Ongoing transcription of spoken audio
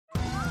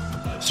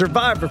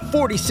Survivor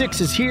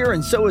 46 is here,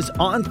 and so is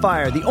On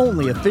Fire, the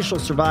only official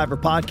Survivor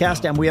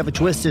podcast, and we have a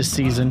twist this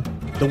season.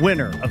 The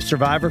winner of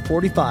Survivor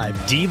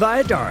 45, Dee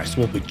Valladares,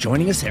 will be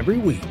joining us every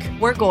week.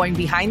 We're going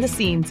behind the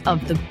scenes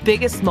of the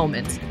biggest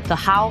moments, the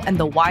how and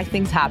the why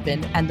things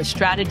happen, and the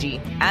strategy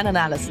and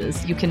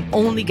analysis you can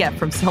only get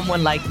from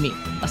someone like me,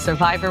 a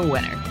Survivor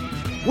winner.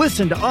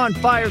 Listen to On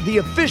Fire, the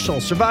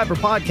official Survivor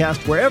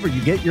podcast, wherever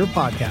you get your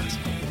podcast.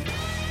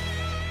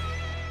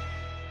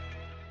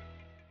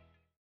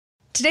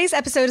 Today's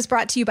episode is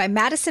brought to you by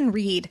Madison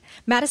Reed.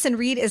 Madison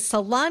Reed is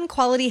salon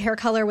quality hair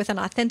color with an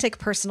authentic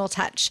personal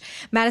touch.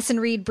 Madison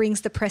Reed brings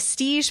the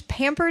prestige,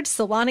 pampered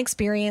salon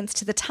experience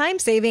to the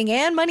time-saving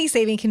and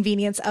money-saving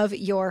convenience of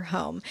your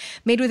home.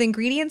 Made with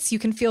ingredients you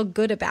can feel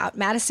good about,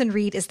 Madison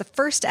Reed is the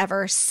first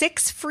ever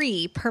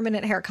 6-free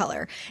permanent hair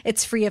color.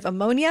 It's free of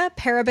ammonia,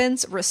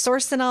 parabens,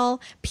 resorcinol,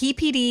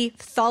 PPD,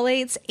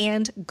 phthalates,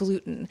 and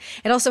gluten.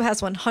 It also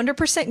has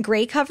 100%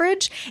 gray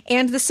coverage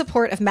and the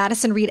support of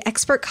Madison Reed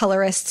expert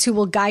colorists who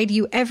will guide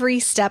you every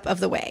step of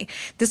the way.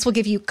 This will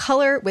give you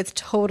color with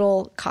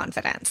total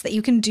confidence that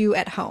you can do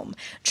at home.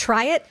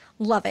 Try it,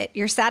 love it.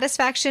 Your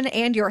satisfaction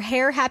and your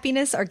hair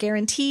happiness are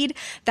guaranteed.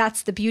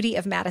 That's the beauty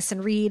of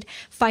Madison Reed.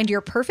 Find your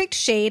perfect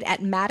shade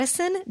at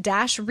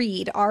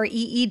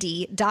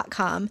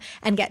madison-reed.com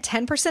and get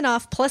 10%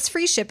 off plus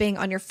free shipping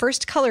on your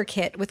first color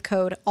kit with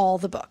code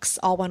ALLTHEBOOKS,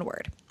 all one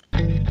word.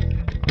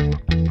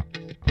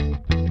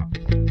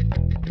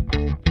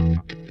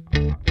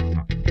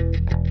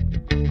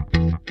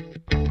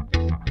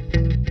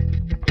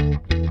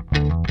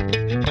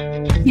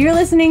 You're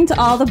listening to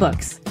All the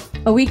Books,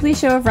 a weekly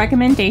show of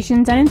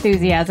recommendations and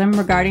enthusiasm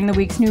regarding the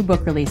week's new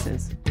book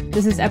releases.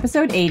 This is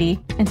episode 80,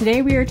 and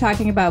today we are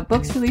talking about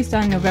books released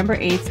on November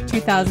 8th,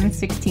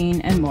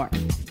 2016, and more.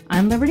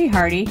 I'm Liberty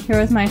Hardy, here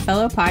with my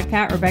fellow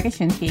podcat Rebecca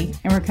Shinsky,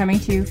 and we're coming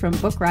to you from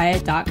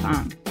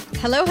BookRiot.com.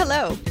 Hello,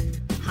 hello.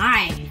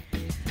 Hi.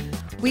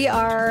 We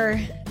are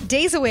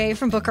days away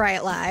from Book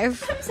Riot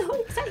Live. I'm so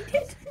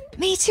excited.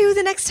 Me too.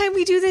 The next time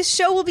we do this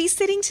show, we'll be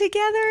sitting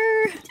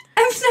together.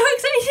 I'm so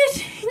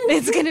excited.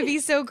 It's going to be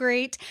so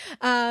great.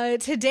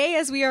 Today,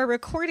 as we are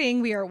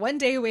recording, we are one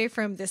day away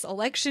from this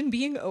election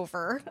being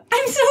over.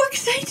 I'm so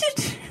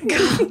excited.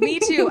 God, me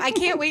too. I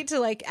can't wait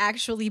to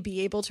actually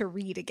be able to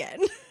read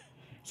again.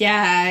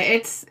 Yeah,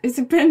 it's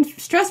been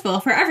stressful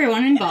for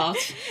everyone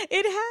involved.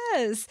 It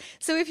has.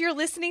 So if you're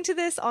listening to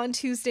this on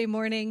Tuesday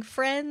morning,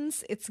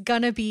 friends, it's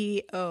gonna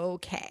be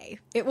okay.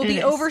 It will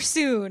be over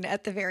soon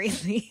at the very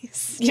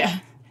least. Yeah.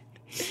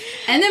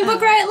 And then Book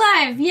Riot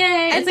Live.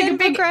 Yay. It's like a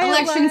big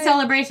election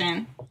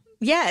celebration.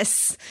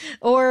 Yes.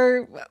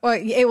 Or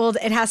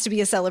it has to be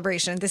a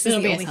celebration. This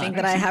is the only thing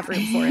that I have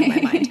room for in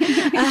my mind.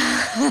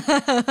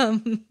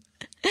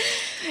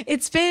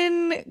 It's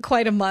been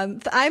quite a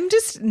month.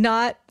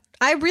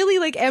 I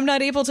really am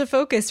not able to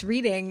focus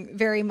reading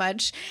very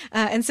much.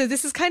 And so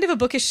this is kind of a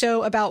bookish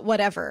show about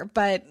whatever,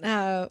 but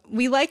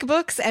we like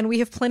books and we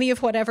have plenty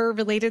of whatever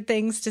related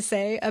things to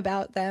say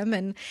about them.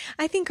 And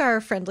I think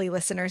our friendly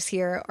listeners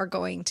here are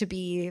going to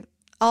be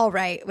all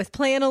right with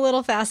playing a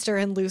little faster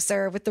and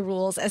looser with the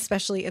rules,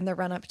 especially in the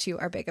run up to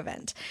our big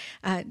event.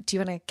 Do you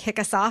want to kick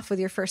us off with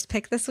your first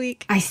pick this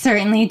week? I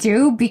certainly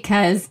do,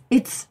 because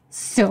it's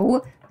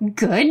so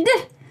good.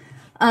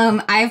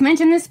 I've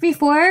mentioned this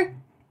before.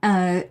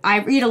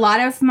 I read a lot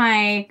of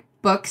my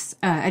books,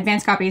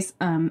 advanced copies,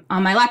 on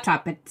my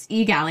laptop. It's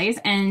eGalleys,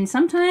 and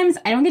sometimes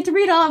I don't get to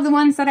read all of the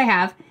ones that I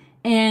have,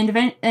 and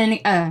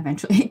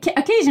eventually,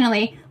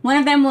 occasionally, one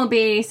of them will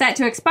be set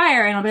to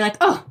expire, and I'll be like,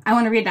 oh, I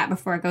want to read that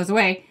before it goes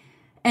away.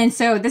 And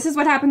so this is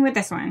what happened with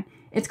this one.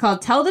 It's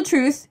called Tell the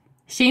Truth,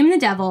 Shame the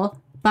Devil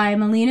by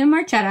Melina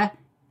Marchetta,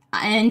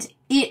 and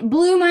it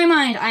blew my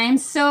mind. I am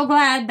so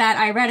glad that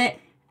I read it.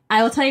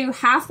 I will tell you,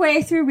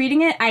 halfway through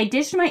reading it, I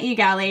ditched my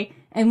eGalley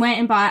and went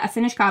and bought a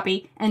finished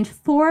copy and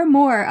 4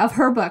 more of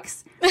her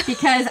books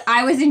because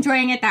I was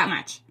enjoying it that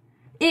much.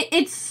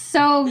 It's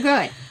so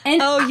good.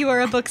 And you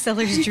are a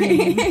bookseller's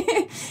dream.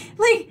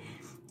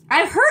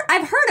 I've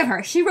heard of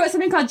her. She wrote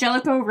something called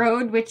Jellicoe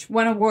Road, which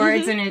won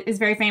awards and is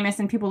very famous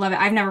and people love it.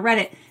 I've never read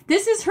it.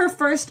 This is her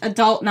first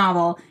adult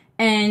novel,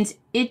 and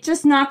it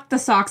just knocked the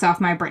socks off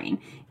my brain.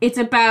 It's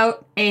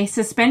about a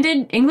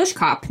suspended English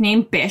cop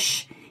named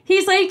Bish.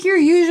 He's like your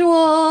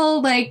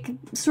usual,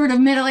 sort of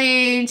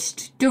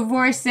middle-aged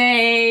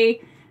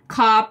divorcee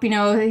cop.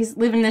 He's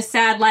living this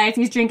sad life.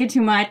 He's drinking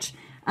too much.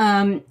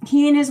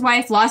 He and his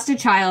wife lost a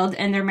child,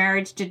 and their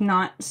marriage did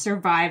not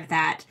survive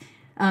that.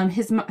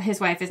 His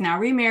wife is now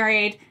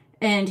remarried,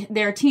 and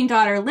their teen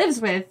daughter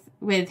lives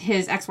with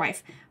his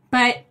ex-wife.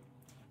 But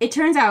it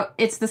turns out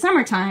it's the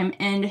summertime,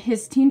 and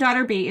his teen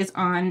daughter B is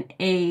on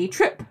a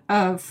trip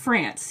of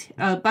France,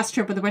 a bus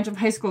trip with a bunch of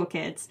high school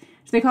kids.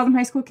 Do they call them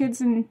high school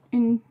kids in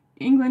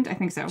England? I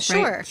think so.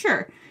 Sure. Right?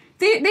 Sure.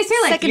 They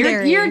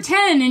say year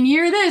 10 and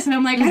year this, and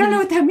I'm like, I don't know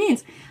what that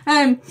means.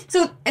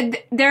 So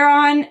they're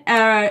on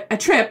a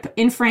trip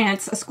in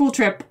France, a school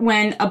trip,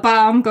 when a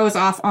bomb goes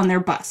off on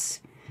their bus.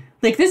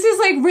 This is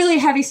really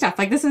heavy stuff.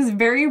 This is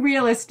very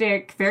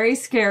realistic, very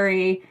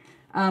scary.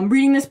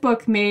 Reading this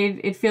book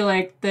made it feel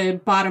like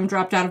the bottom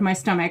dropped out of my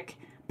stomach,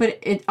 but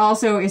it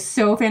also is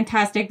so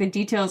fantastic. The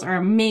details are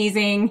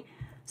amazing.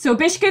 So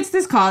Bish gets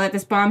this call that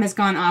this bomb has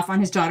gone off on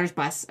his daughter's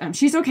bus.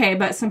 She's okay,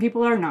 but some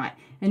people are not.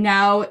 And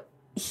now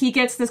he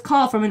gets this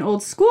call from an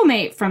old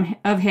schoolmate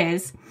of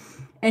his,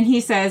 and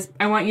he says,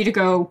 I want you to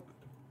go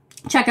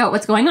check out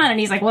what's going on. And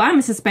he's like, well, I'm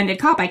a suspended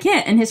cop. I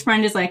can't. And his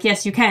friend is like,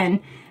 yes, you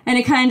can. And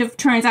it kind of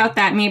turns out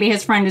that maybe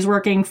his friend is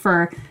working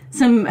for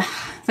some,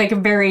 like, a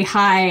very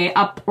high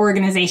up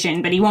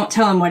organization, but he won't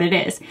tell him what it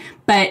is.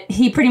 But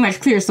he pretty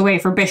much clears the way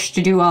for Bish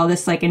to do all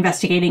this, like,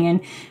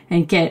 investigating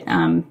and get,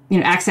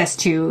 access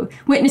to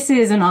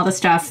witnesses and all the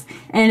stuff.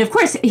 And of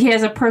course, he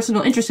has a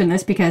personal interest in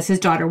this because his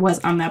daughter was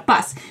on that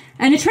bus.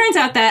 And it turns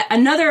out that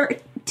another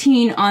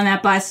teen on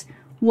that bus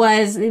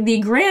was the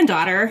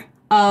granddaughter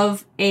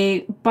of a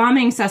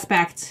bombing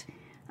suspect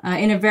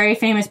in a very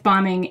famous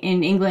bombing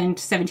in England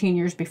 17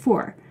 years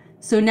before.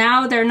 So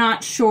now they're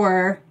not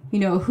sure,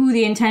 who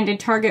the intended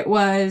target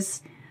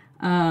was.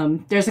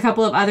 There's a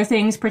couple of other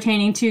things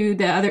pertaining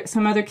to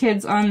some other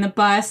kids on the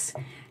bus.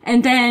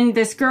 And then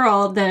this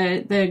girl,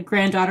 the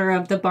granddaughter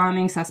of the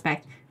bombing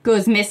suspect,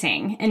 goes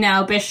missing. And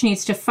now Bish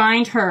needs to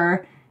find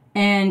her.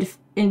 And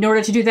in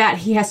order to do that,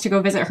 he has to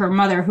go visit her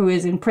mother, who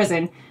is in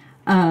prison.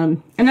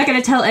 I'm not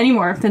going to tell any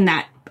more than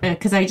that,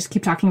 because I just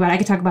keep talking about it. I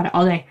could talk about it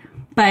all day.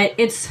 But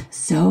it's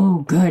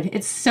so good.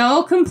 It's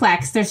so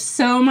complex. There's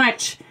so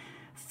much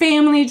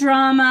family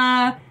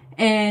drama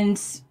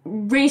and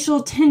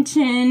racial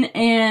tension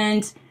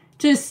and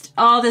just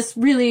all this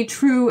really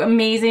true,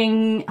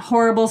 amazing,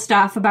 horrible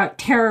stuff about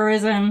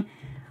terrorism.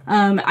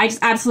 I just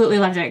absolutely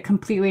loved it.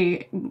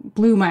 Completely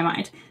blew my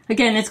mind.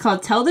 Again, it's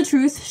called Tell the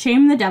Truth,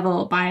 Shame the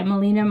Devil by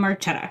Melina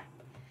Marchetta.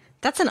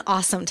 That's an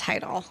awesome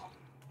title.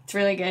 It's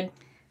really good.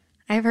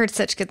 I've heard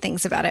such good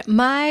things about it.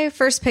 My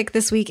first pick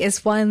this week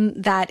is one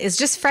that is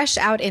just fresh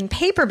out in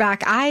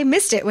paperback. I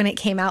missed it when it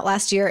came out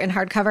last year in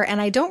hardcover,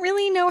 and I don't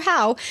really know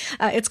how.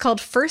 It's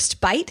called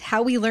First Bite,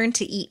 How We Learn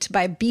to Eat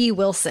by Bee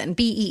Wilson,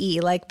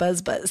 B-E-E, like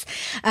Buzz Buzz.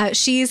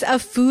 She's a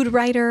food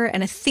writer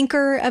and a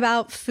thinker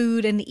about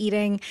food and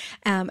eating.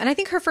 And I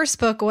think her first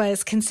book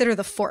was Consider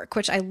the Fork,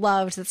 which I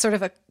loved. It's sort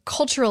of a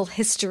cultural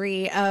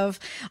history of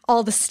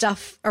all the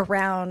stuff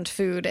around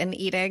food and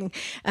eating,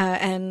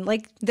 and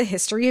like the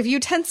history of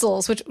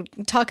utensils, which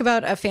talk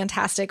about a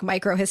fantastic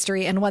micro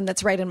history and one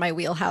that's right in my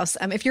wheelhouse.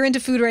 If you're into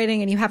food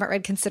writing and you haven't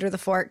read Consider the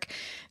Fork,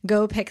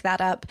 go pick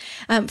that up.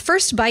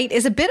 First Bite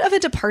is a bit of a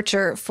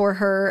departure for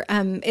her.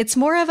 It's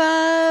more of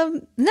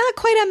not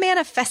quite a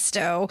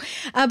manifesto,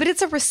 but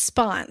it's a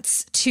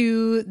response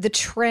to the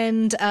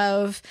trend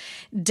of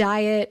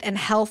diet and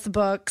health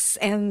books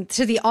and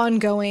to the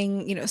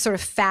ongoing, sort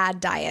of fad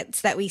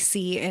diets that we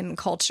see in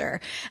culture,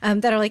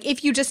 that are like,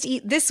 if you just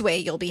eat this way,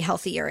 you'll be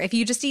healthier. If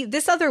you just eat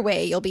this other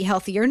way, you'll be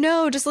healthier.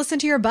 No, just listen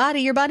to your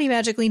body. Your body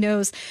magically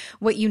knows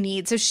what you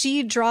need. So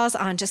she draws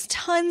on just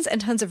tons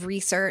and tons of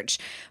research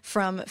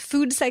from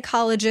food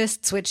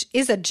psychologists, which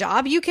is a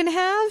job you can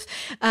have,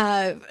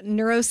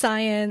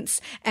 neuroscience,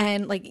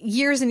 and like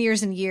years and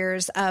years and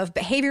years of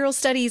behavioral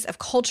studies, of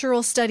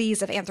cultural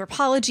studies, of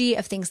anthropology,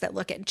 of things that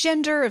look at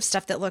gender, of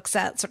stuff that looks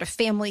at sort of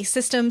family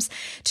systems,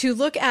 to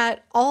look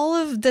at all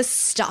of the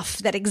stuff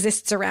that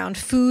exists around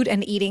food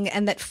and eating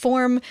and that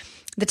form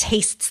the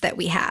tastes that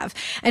we have.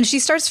 And she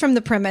starts from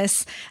the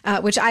premise,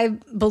 which I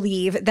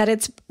believe, that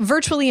it's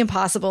virtually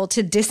impossible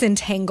to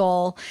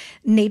disentangle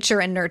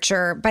nature and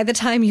nurture by the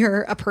time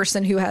you're a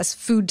person who has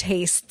food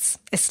tastes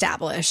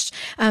established.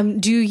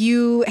 Do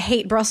you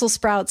hate Brussels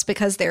sprouts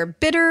because they're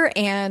bitter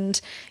and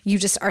you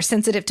just are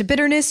sensitive to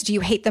bitterness? Do you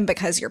hate them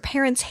because your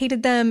parents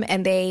hated them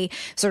and they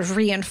sort of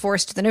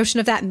reinforced the notion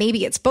of that?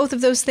 Maybe it's both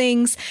of those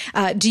things.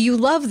 Do you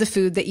love the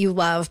food that you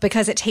love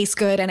because it tastes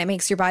good and it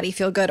makes your body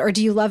feel good? Or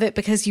do you love it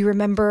because you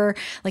remember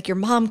like your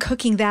mom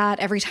cooking that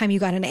every time you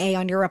got an A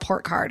on your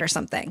report card or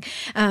something?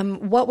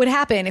 What would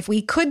happen if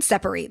we could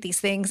separate these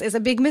things is a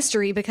big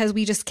mystery, because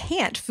we just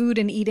can't. Food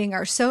and eating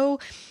are so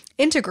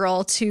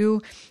integral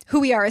to who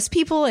we are as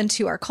people and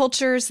to our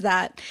cultures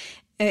that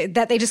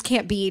they just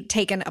can't be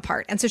taken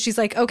apart. And so she's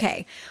like,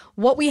 okay,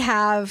 what we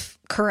have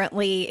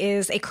currently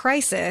is a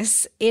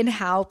crisis in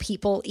how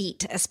people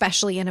eat,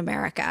 especially in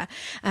America,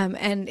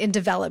 and in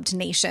developed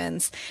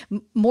nations.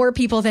 More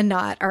people than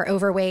not are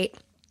overweight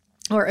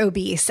or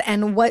obese.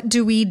 And what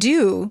do we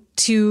do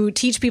to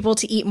teach people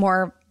to eat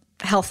more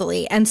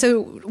healthily? And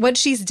so what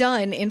she's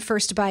done in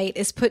First Bite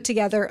is put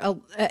together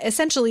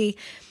essentially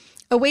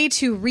a way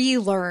to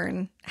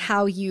relearn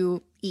how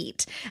you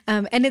eat.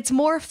 And it's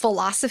more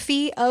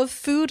philosophy of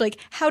food, like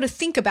how to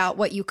think about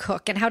what you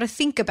cook and how to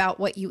think about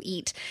what you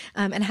eat,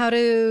 and how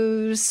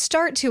to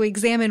start to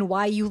examine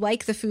why you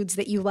like the foods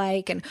that you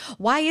like, and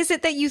why is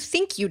it that you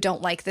think you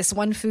don't like this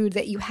one food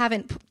that you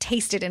haven't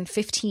tasted in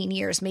 15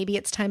 years. Maybe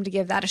it's time to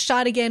give that a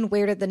shot again.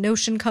 Where did the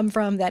notion come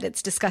from that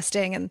it's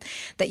disgusting and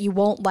that you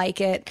won't like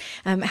it?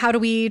 How do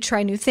we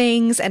try new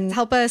things and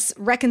help us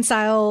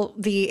reconcile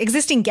the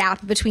existing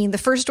gap between the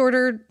first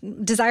order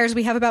desires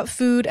we have about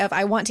food of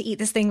I want to eat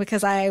this this thing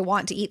because I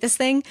want to eat this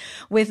thing,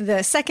 with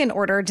the second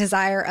order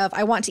desire of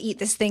I want to eat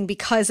this thing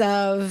because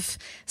of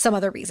some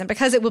other reason,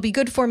 because it will be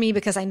good for me,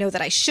 because I know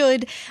that I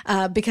should,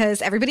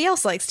 because everybody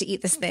else likes to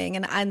eat this thing.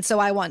 And so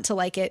I want to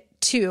like it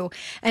too.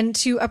 And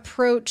to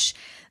approach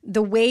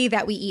the way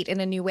that we eat in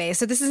a new way.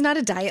 So this is not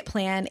a diet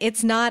plan.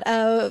 It's not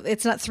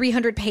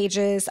 300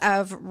 pages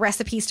of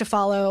recipes to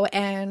follow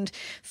and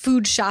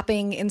food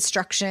shopping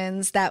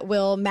instructions that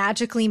will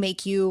magically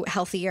make you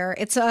healthier.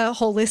 It's a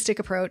holistic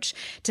approach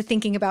to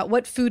thinking about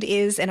what food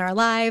is in our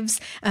lives,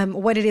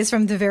 what it is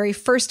from the very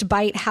first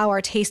bite, how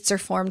our tastes are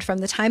formed from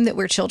the time that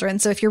we're children.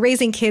 So if you're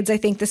raising kids, I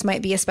think this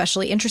might be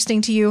especially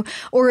interesting to you.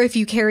 Or if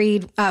you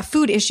carried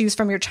food issues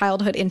from your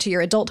childhood into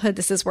your adulthood,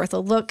 this is worth a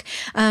look.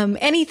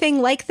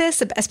 Anything like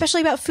this,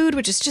 especially about food,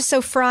 which is just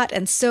so fraught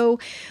and so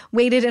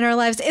weighted in our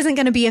lives, isn't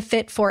going to be a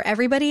fit for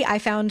everybody. I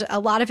found a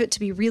lot of it to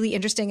be really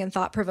interesting and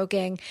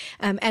thought-provoking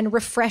and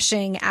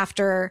refreshing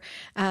after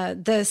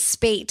the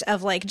spate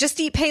of like,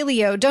 just eat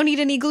paleo, don't eat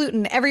any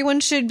gluten,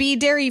 everyone should be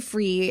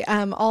dairy-free,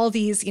 all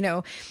these,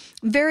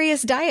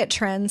 various diet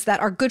trends that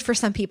are good for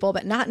some people,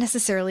 but not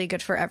necessarily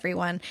good for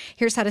everyone.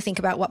 Here's how to think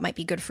about what might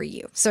be good for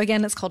you. So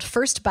again, it's called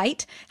First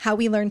Bite, How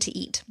We Learn to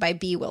Eat by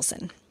Bee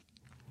Wilson.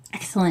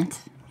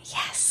 Excellent.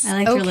 Yes.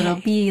 I like your little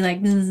bee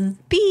like buzz.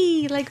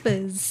 Bee like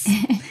buzz.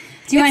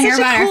 Do you want to hear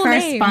about our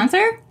first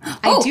sponsor?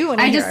 I do want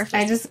to hear our first.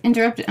 I just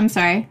interrupted. I'm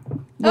sorry.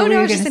 No,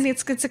 I was just saying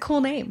it's a cool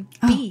name.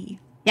 Bee.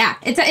 Yeah,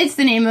 it's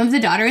the name of the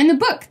daughter in the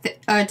book.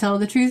 Tell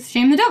the truth,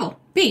 shame the devil.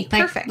 Bee.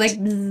 Perfect. Like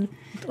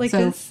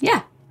this.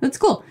 Yeah, that's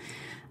cool.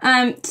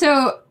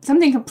 So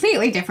something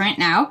completely different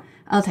now.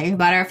 I'll tell you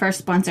about our first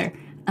sponsor.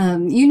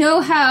 You know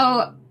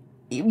how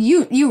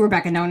you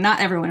Rebecca know, not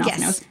everyone else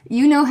knows.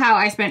 You know how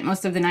I spent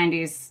most of the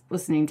 90s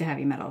listening to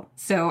heavy metal.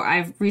 So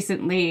I've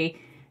recently,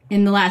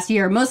 in the last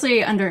year,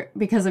 mostly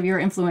because of your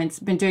influence,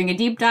 been doing a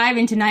deep dive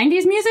into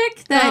 90s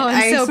music that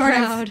I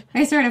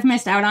sort of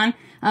missed out on.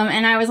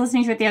 And I was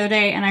listening to it the other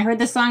day, and I heard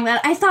this song that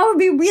I thought would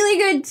be really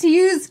good to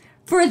use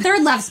for a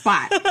Third Love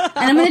spot. And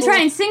I'm going to try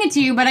and sing it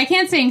to you, but I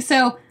can't sing,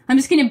 so I'm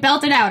just going to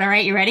belt it out, all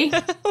right? You ready?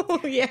 Oh,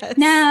 yes.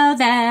 Now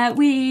that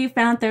we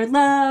found Third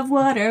Love,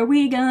 what are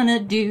we going to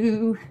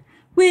do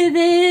with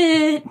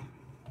it?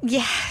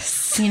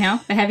 Yes. You know,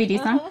 the Heavy D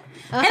song?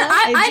 And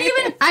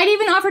I'd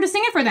even offer to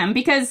sing it for them,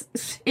 because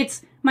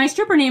my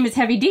stripper name is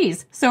Heavy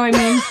D's. So, I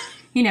mean,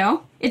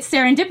 it's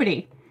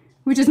Serendipity,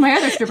 which is my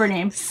other stripper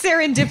name.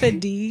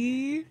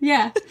 Serendipity.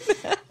 Yeah.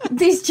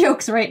 These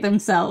jokes write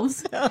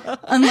themselves. Unlike my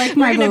boobs.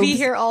 We're going to be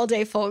here all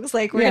day, folks.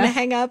 Like, we're going to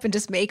hang up and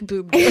just make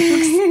boob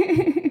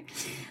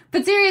jokes.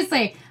 But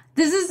seriously,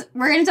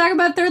 we're going to talk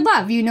about Third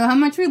Love. You know how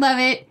much we love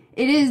it.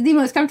 It is the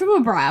most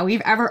comfortable bra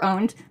we've ever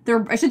owned.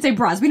 I should say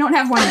bras. We don't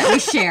have one that we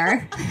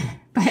share.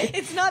 But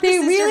it's not they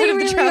the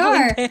really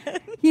are.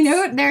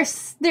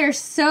 They're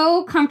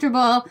so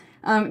comfortable.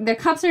 The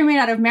cups are made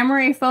out of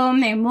memory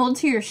foam. They mold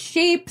to your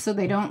shape so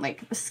they don't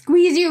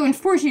squeeze you and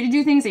force you to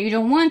do things that you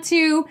don't want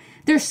to.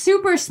 They're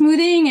super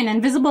smoothing and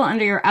invisible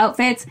under your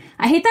outfits.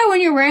 I hate that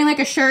when you're wearing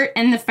a shirt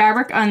and the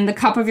fabric on the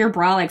cup of your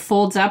bra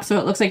folds up so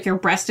it looks like your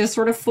breast is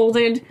sort of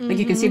folded. Mm-hmm.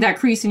 You can see that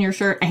crease in your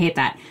shirt. I hate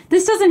that.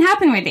 This doesn't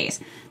happen with these.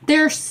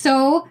 They're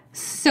so,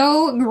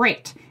 so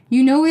great.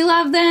 You know we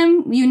love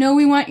them. You know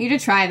we want you to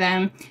try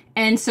them.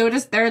 And so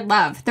does Third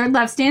Love. Third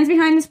Love stands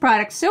behind this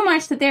product so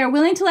much that they are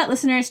willing to let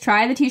listeners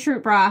try the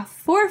t-shirt bra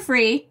for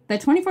free. The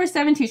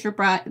 24/7 t-shirt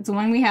bra, it's the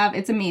one we have.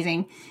 It's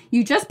amazing.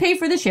 You just pay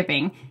for the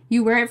shipping.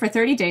 You wear it for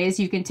 30 days.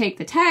 You can take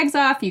the tags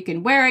off. You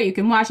can wear it. You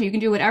can wash it. You can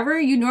do whatever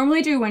you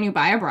normally do when you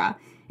buy a bra.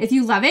 If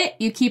you love it,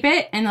 you keep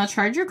it and they'll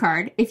charge your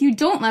card. If you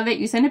don't love it,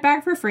 you send it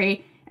back for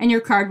free and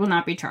your card will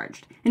not be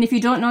charged. And if you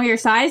don't know your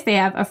size, they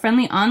have a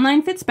friendly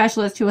online fit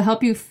specialist who will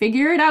help you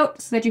figure it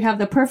out so that you have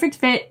the perfect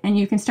fit and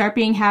you can start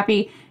being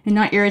happy and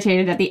not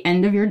irritated at the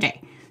end of your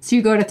day. So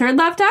you go to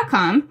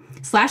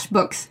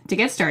thirdlove.com/books to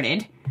get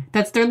started.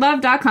 That's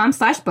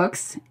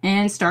thirdlove.com/books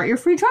and start your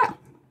free trial.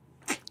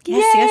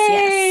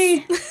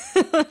 Yes.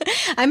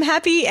 I'm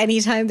happy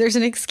anytime there's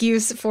an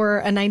excuse for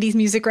a 90s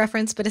music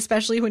reference, but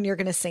especially when you're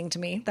going to sing to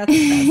me. That's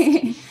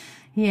the best.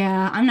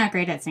 Yeah, I'm not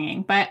great at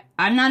singing, but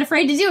I'm not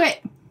afraid to do it.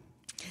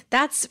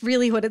 That's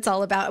really what it's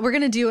all about. We're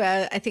going to do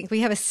I think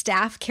we have a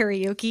staff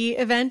karaoke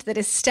event that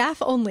is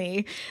staff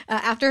only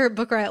after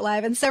Book Riot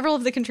Live. And several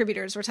of the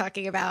contributors were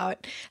talking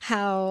about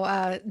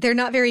how they're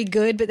not very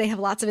good, but they have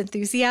lots of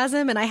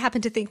enthusiasm. And I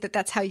happen to think that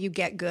that's how you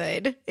get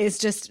good, is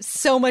just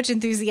so much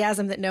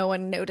enthusiasm that no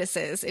one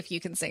notices if you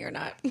can sing or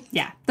not.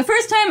 Yeah. The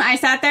first time I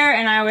sat there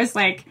and I was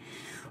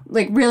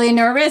really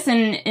nervous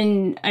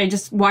and I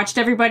just watched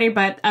everybody,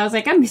 but I was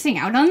like, I'm missing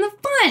out on the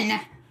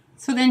fun.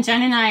 So then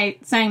Jen and I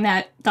sang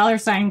that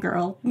 $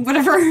 girl,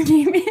 whatever her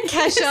name is.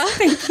 Kesha.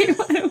 Thank you.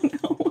 I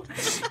don't know.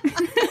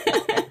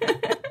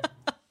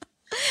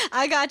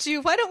 I got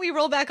you. Why don't we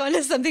roll back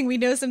onto something we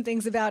know some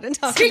things about and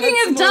talk Speaking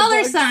about of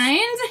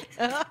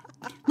 $,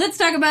 let's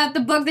talk about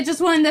the book that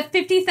just won the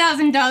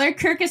 $50,000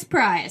 Kirkus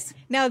Prize.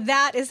 Now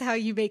that is how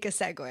you make a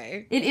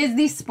segue. It is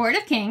The Sport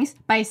of Kings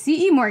by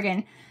C.E.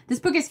 Morgan. This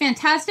book is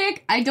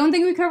fantastic. I don't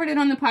think we covered it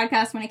on the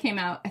podcast when it came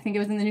out. I think it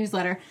was in the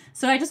newsletter.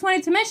 So I just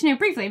wanted to mention it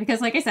briefly because,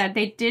 like I said,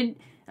 it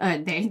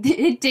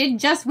did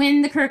just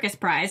win the Kirkus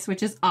Prize,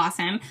 which is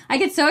awesome. I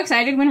get so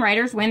excited when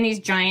writers win these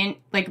giant,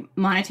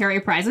 monetary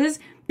prizes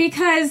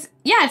because,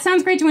 yeah, it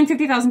sounds great to win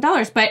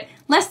 $50,000, but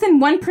less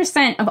than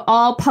 1% of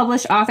all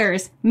published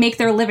authors make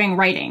their living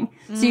writing.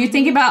 Mm-hmm. So you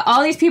think about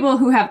all these people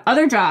who have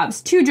other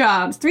jobs, 2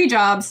 jobs, 3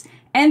 jobs,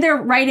 and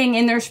they're writing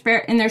in their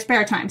spare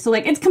time. So,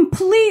 it's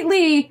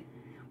completely,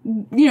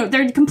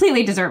 they're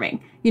completely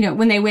deserving,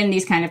 when they win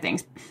these kind of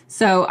things.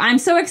 So I'm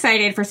so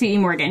excited for C.E.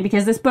 Morgan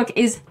because this book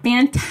is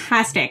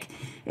fantastic.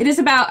 It is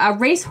about a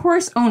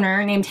racehorse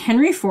owner named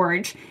Henry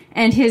Forge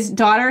and his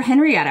daughter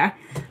Henrietta.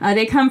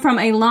 They come from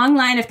a long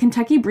line of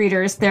Kentucky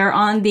breeders. They're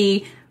on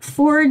the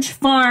Forge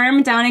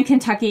farm down in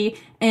Kentucky,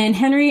 and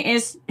Henry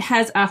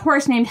has a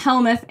horse named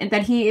Helmuth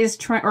that he is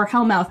or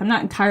Helmouth, I'm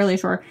not entirely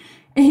sure.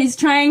 He's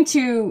trying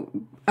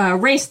to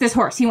race this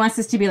horse. He wants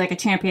this to be like a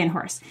champion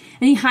horse.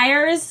 And he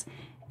hires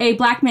a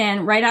black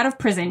man right out of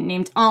prison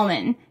named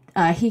Alman.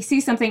 He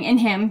sees something in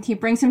him. He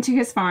brings him to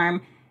his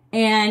farm,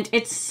 and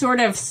it sort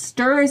of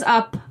stirs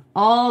up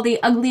all the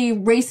ugly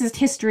racist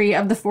history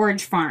of the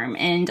Forge farm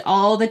and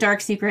all the dark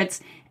secrets.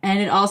 And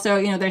it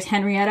also, there's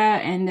Henrietta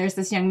and there's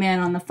this young man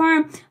on the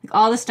farm.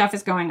 All this stuff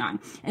is going on.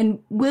 And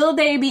will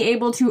they be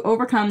able to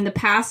overcome the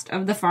past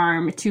of the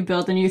farm to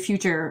build a new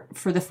future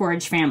for the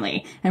Forge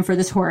family and for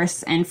this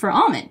horse and for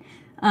Alman?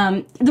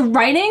 The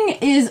writing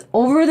is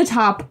over the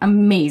top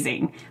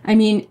amazing. I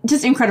mean,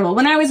 just incredible.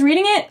 When I was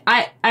reading it,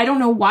 I don't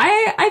know why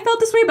I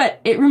felt this way,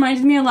 but it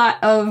reminded me a lot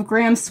of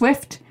Graham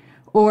Swift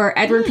or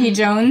Edward P.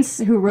 Jones,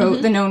 who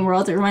wrote The Known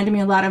World. It reminded me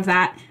a lot of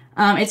that.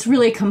 It's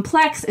really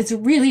complex. It's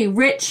really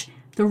rich.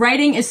 The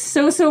writing is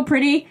so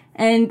pretty.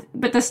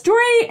 But the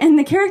story and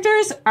the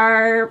characters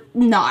are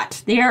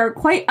not. They are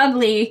quite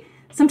ugly,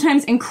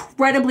 sometimes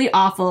incredibly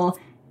awful,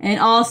 and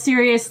all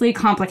seriously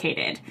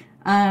complicated.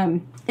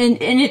 And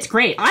it's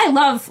great. I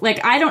love,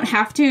 I don't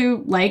have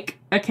to like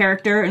a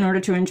character in order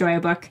to enjoy a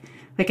book.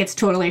 It's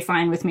totally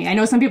fine with me. I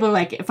know some people are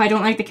like, if I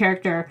don't like the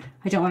character,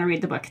 I don't want to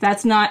read the book.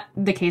 That's not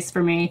the case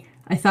for me.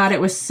 I thought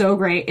it was so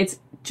great.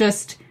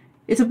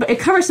 It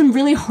covers some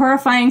really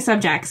horrifying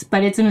subjects,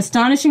 but it's an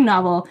astonishing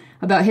novel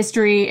about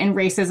history and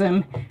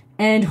racism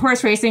and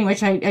horse racing,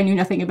 which I knew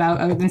nothing about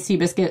other than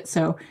Seabiscuit.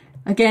 So,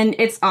 again,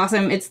 it's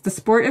awesome. It's The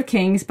Sport of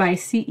Kings by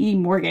C.E.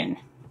 Morgan.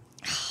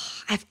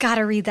 I've got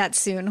to read that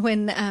soon.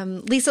 When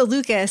Lisa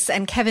Lucas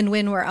and Kevin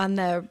Wynn were on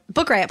the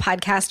Book Riot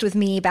podcast with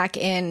me back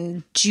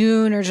in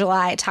June or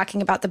July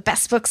talking about the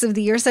best books of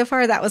the year so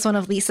far, that was one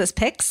of Lisa's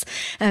picks.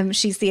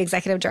 She's the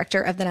executive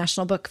director of the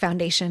National Book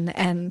Foundation.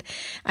 And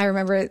I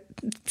remember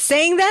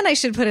saying then I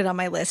should put it on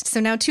my list. So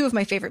now 2 of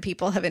my favorite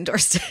people have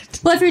endorsed it.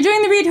 Well, if you're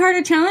doing the Read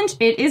Harder Challenge,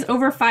 it is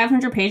over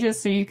 500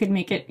 pages, so you could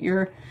make it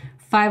your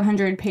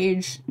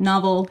 500-page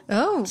novel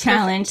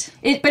challenge.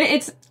 But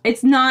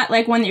it's not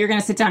like one that you're going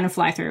to sit down and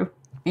fly through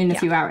in a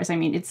few hours. I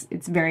mean,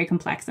 it's very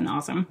complex and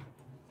awesome.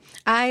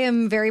 I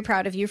am very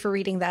proud of you for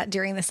reading that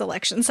during this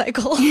election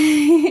cycle.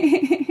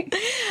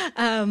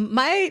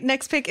 My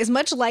next pick is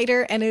much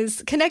lighter and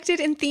is connected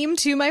in theme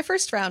to my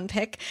first round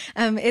pick.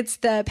 It's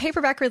the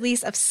paperback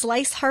release of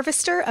Slice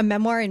Harvester, A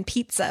Memoir in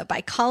Pizza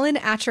by Colin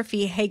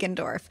Atrophy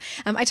Hagendorf.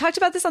 I talked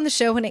about this on the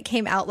show when it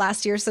came out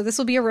last year, so this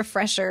will be a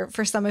refresher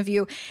for some of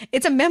you.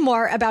 It's a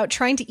memoir about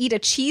trying to eat a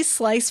cheese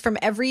slice from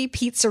every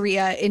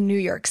pizzeria in New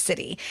York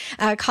City.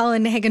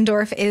 Colin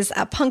Hagendorf is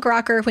a punk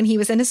rocker. When he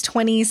was in his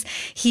 20s,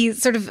 he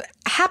sort of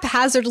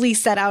haphazardly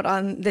set out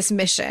on this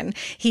mission.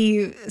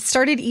 He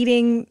started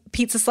eating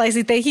pizza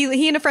slices.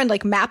 He and a friend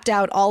mapped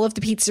out all of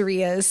the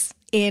pizzerias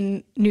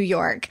in New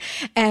York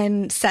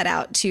and set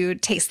out to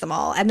taste them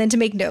all and then to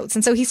make notes.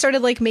 And so he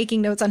started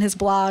making notes on his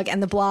blog,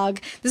 and the blog,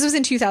 this was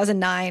in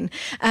 2009,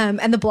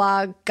 and the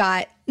blog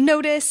got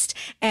noticed,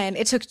 and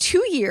it took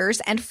 2 years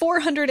and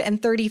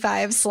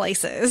 435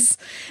 slices.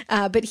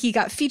 But he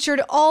got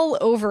featured all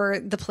over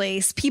the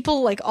place.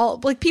 People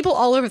people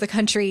all over the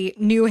country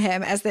knew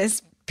him as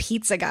this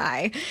pizza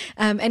guy.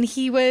 And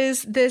he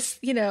was this,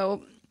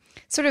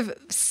 sort of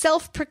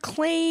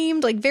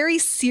self-proclaimed, very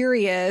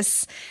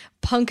serious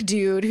punk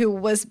dude who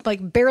was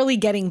barely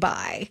getting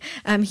by.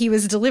 He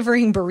was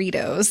delivering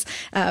burritos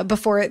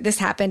before this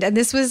happened. And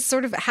this was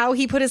sort of how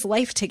he put his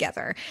life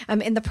together.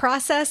 In the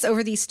process,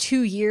 over these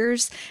 2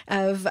 years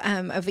of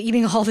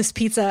eating all this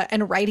pizza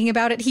and writing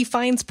about it, he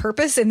finds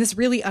purpose in this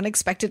really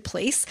unexpected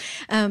place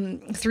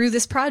through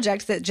this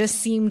project that just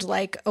seemed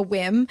like a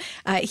whim.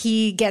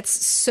 He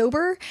gets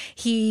sober.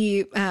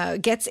 He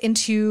gets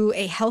into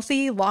a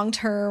healthy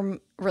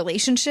long-term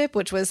relationship,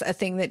 which was a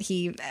thing that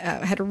he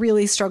had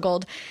really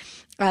struggled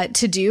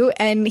to do.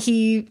 And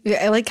he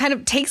kind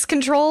of takes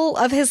control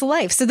of his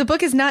life. So the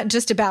book is not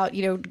just about,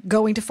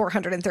 going to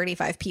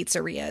 435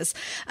 pizzerias,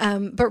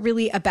 but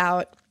really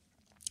about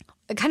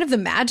kind of the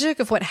magic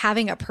of what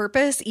having a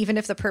purpose, even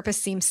if the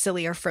purpose seems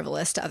silly or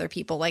frivolous to other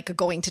people, like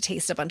going to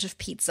taste a bunch of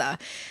pizza,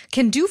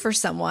 can do for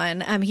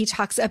someone. He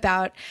talks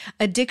about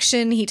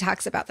addiction. He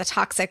talks about the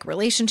toxic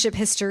relationship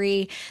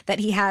history that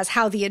he has,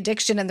 how the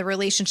addiction and the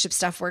relationship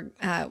stuff were,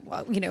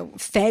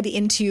 fed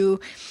into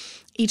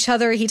each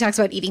other. He talks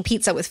about eating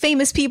pizza with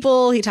famous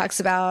people. He talks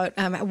about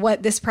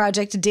what this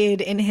project did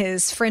in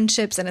his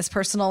friendships and his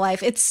personal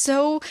life. It's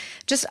so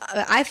just,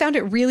 I found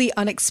it really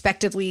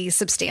unexpectedly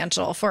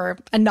substantial for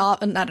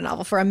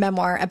for a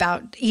memoir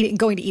about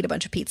going to eat a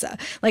bunch of pizza.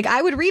 Like, I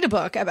would read a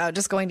book about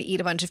just going to eat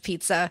a bunch of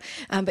pizza,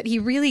 but he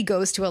really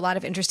goes to a lot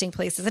of interesting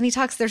places. And he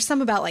talks, there's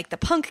some about like the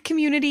punk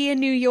community in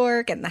New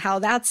York and how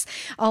that's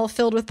all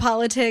filled with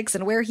politics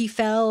and where he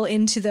fell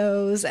into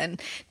those and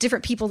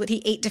different people that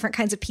he ate different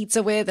kinds of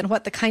pizza with and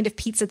what the kind of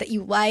pizza that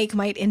you like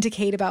might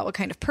indicate about what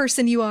kind of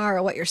person you are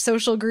or what your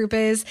social group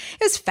is.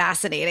 It was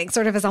fascinating,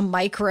 sort of as a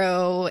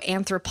micro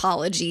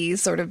anthropology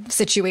sort of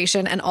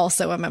situation and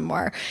also a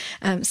memoir.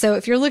 So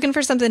if you're looking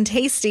for something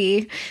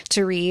tasty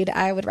to read,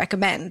 I would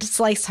recommend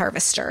Slice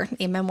Harvester,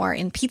 a memoir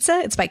in pizza.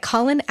 It's by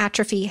Colin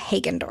Atrophy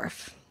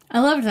Hagendorf.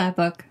 I loved that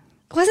book.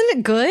 Wasn't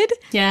it good?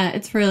 Yeah,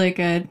 it's really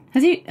good.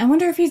 I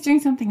wonder if he's doing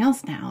something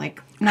else now,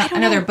 like not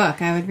another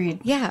book I would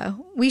read. Yeah,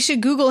 we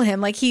should Google him.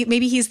 Like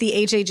maybe he's the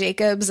AJ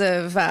Jacobs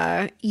of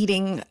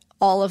eating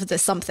all of the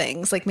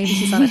somethings. Like maybe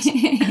he's on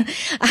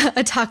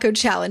a taco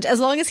challenge. As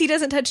long as he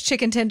doesn't touch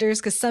chicken tenders,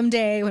 because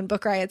someday when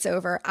Book Riot's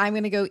over, I'm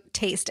going to go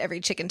taste every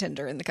chicken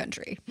tender in the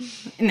country.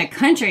 In the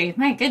country?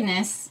 My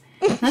goodness.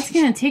 That's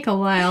going to take a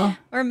while.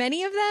 Or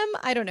many of them?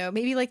 I don't know.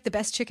 Maybe like the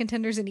best chicken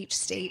tenders in each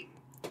state.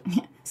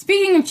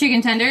 Speaking of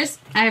chicken tenders,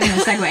 I have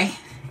no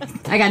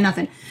segue. I got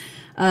nothing.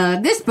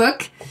 This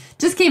book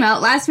just came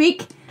out last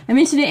week. I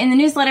mentioned it in the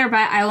newsletter,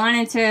 but I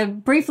wanted to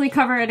briefly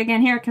cover it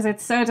again here because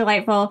it's so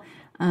delightful.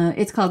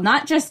 It's called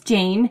Not Just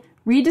Jane,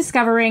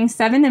 Rediscovering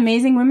 7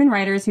 Amazing Women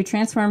Writers Who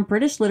Transformed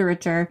British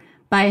Literature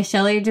by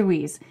Shelley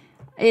Deweese.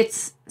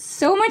 It's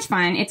so much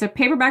fun. It's a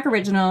paperback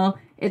original.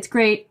 It's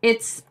great.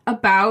 It's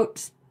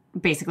about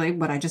basically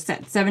what I just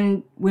said.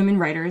 7 women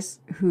writers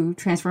who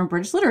transformed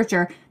British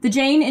literature. The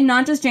Jane in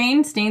Not Just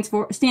Jane stands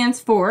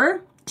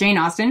for Jane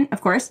Austen, of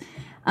course.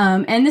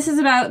 And this is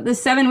about the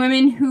 7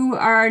 women who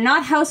are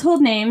not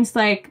household names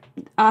like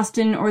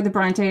Austen or the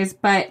Brontes,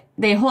 but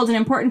they hold an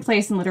important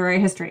place in literary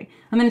history.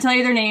 I'm going to tell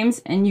you their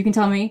names, and you can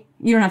tell me.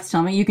 You don't have to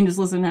tell me. You can just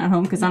listen at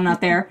home because I'm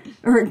not there.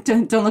 Or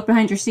don't look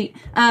behind your seat.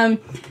 But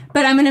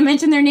I'm going to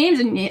mention their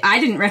names, and I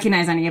didn't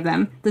recognize any of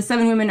them. The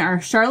 7 women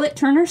are Charlotte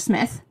Turner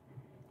Smith,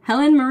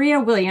 Helen Maria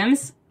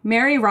Williams,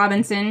 Mary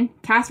Robinson,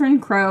 Catherine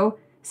Crowe,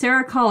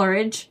 Sarah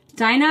Coleridge,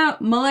 Dinah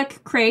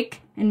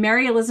Mulloch-Craik, and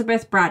Mary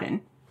Elizabeth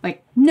Braddon.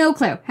 Like, no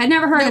clue. Had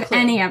never heard of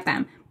any of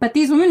them. But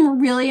these women were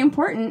really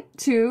important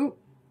to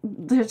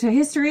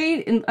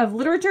history of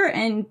literature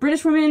and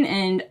British women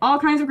and all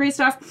kinds of great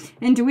stuff.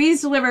 And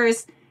Deweese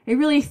delivers a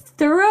really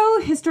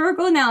thorough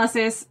historical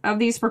analysis of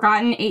these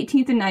forgotten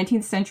 18th and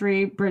 19th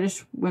century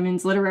British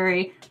women's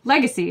literary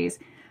legacies.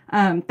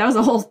 That was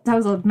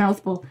a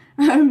mouthful.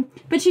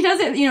 But she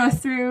does it,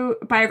 through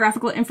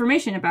biographical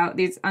information about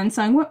these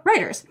unsung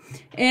writers.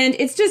 And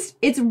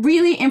it's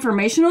really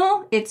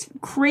informational. It's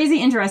crazy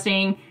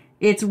interesting.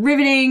 It's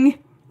riveting.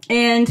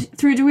 And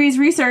through Dewee's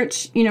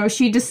research,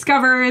 she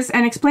discovers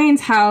and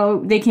explains how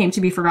they came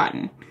to be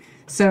forgotten.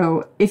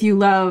 So if you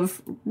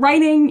love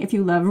writing, if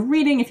you love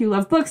reading, if you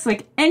love books,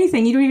 like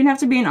anything, you don't even have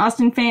to be an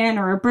Austen fan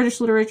or a British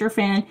literature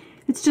fan.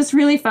 It's just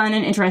really fun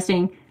and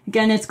interesting.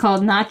 Again, it's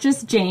called Not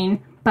Just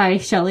Jane by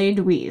Shelley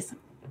Deweese.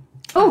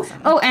 Oh,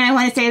 and I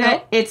want to say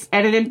that it's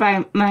edited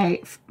by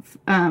my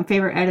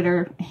favorite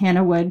editor,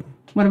 Hannah Wood,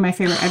 one of my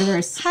favorite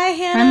editors. Hi,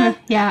 Hannah.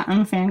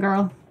 I'm a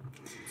fangirl.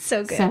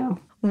 So good. So.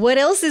 What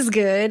else is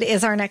good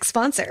is our next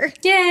sponsor.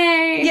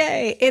 Yay!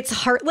 Yay! It's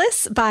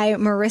Heartless by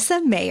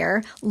Marissa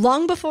Mayer.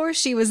 Long before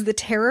she was the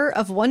terror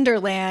of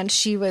Wonderland,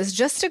 she was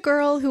just a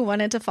girl who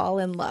wanted to fall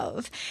in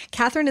love.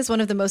 Catherine is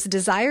one of the most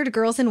desired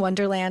girls in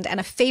Wonderland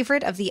and a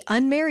favorite of the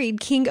unmarried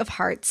King of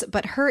Hearts,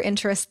 but her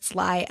interests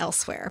lie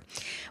elsewhere.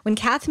 When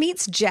Kath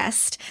meets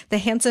Jest, the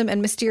handsome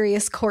and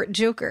mysterious court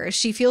joker,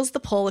 she feels the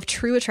pull of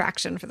true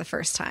attraction for the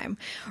first time.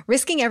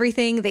 Risking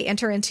everything, they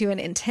enter into an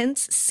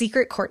intense,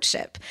 secret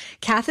courtship.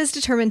 Kath is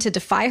determined to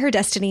defy her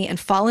destiny and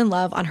fall in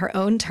love on her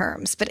own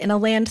terms, but in a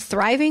land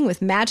thriving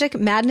with magic,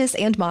 madness,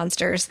 and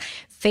monsters,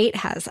 fate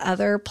has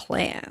other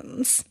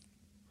plans.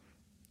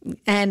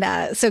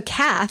 And so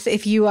Kath,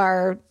 if you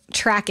are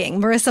tracking,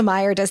 Marissa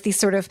Mayer does these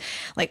sort of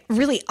like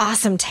really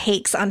awesome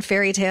takes on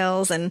fairy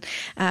tales and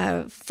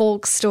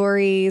folk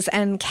stories.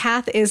 And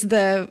Kath is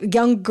the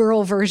young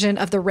girl version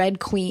of the Red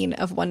Queen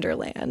of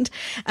Wonderland.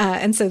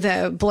 And so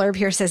the blurb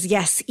here says,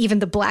 yes, even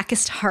the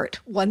blackest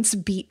heart once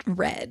beat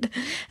red,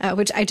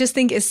 which I just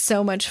think is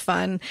so much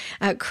fun.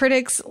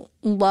 Critics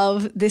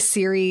love this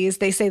series.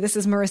 They say this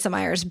is Marissa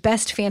Mayer's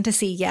best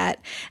fantasy yet.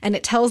 And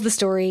it tells the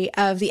story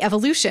of the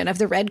evolution of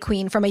the Red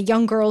Queen from a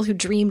young girl who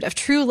dreamed of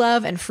true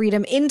love and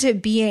freedom into to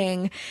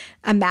being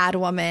a mad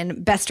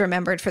woman, best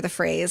remembered for the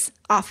phrase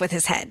 "off with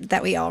his head"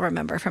 that we all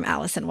remember from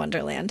Alice in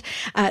Wonderland.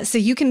 So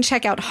you can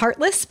check out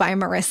Heartless by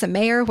Marissa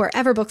Mayer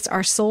wherever books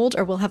are sold,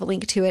 or we'll have a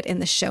link to it in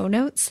the show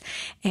notes.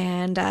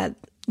 And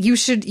you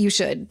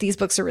should. These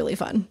books are really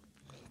fun.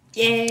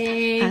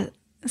 Yay!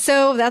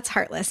 So that's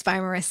Heartless by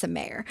Marissa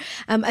Mayer.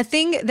 A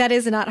thing that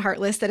is not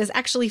heartless, that is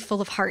actually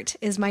full of heart,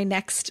 is my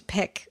next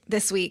pick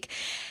this week.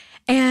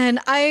 And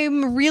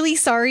I'm really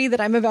sorry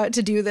that I'm about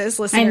to do this,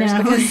 listeners,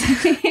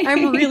 because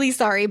I'm really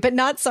sorry, but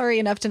not sorry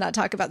enough to not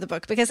talk about the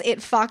book because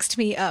it foxed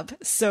me up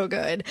so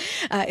good.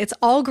 It's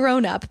All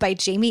Grown Up by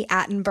Jamie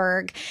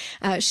Attenberg.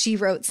 She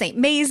wrote St.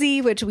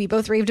 Maisie, which we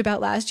both raved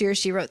about last year.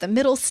 She wrote The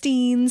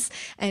Middlesteins,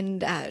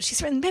 and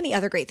she's written many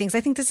other great things.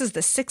 I think this is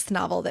the 6th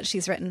novel that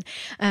she's written.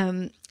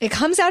 It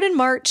comes out in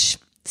March.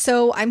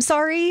 So I'm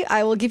sorry,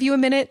 I will give you a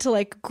minute to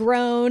like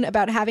groan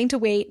about having to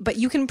wait, but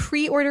you can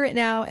pre-order it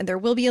now and there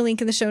will be a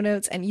link in the show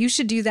notes and you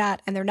should do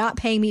that. And they're not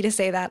paying me to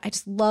say that. I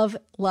just loved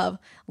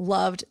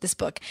this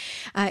book.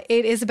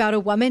 It is about a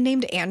woman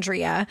named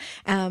Andrea,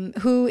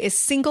 who is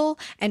single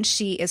and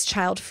she is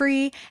child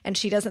free and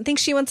she doesn't think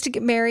she wants to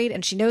get married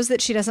and she knows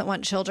that she doesn't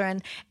want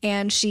children.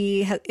 And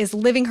she is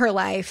living her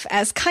life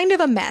as kind of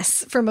a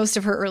mess for most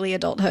of her early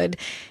adulthood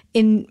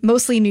in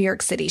mostly New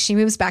York City. She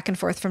moves back and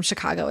forth from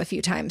Chicago a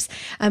few times.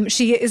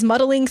 She is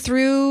muddling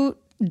through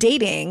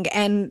dating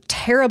and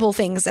terrible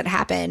things that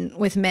happen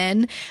with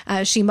men.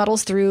 She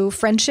muddles through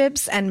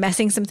friendships and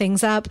messing some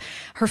things up.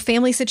 Her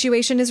family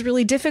situation is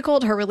really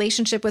difficult. Her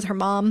relationship with her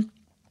mom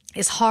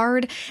is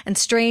hard and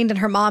strained, and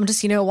her mom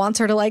just, wants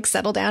her to like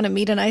settle down and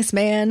meet a nice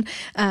man,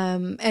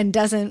 and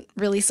doesn't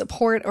really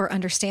support or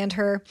understand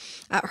her.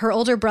 Her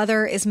older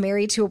brother is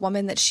married to a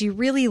woman that she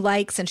really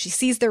likes, and she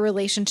sees their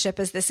relationship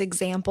as this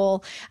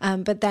example.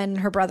 But then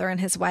her brother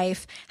and his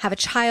wife have a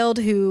child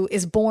who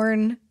is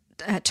born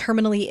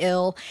terminally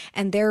ill,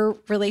 and their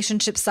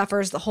relationship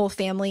suffers. The whole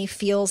family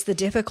feels the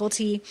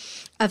difficulty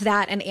of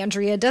that, and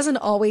Andrea doesn't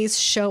always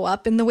show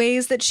up in the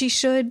ways that she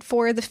should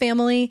for the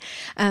family.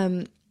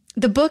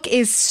 The book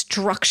is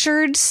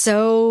structured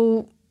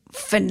so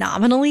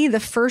phenomenally. The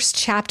first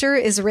chapter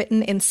is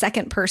written in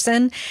second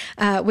person,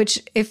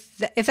 which if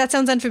that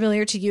sounds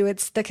unfamiliar to you,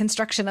 it's the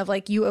construction of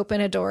like you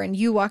open a door and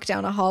you walk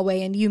down a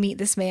hallway and you meet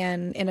this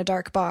man in a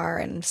dark bar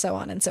and so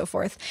on and so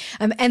forth.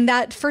 And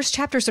that first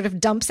chapter sort of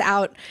dumps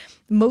out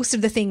most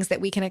of the things that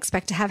we can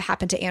expect to have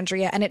happen to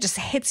Andrea, and it just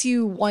hits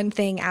you one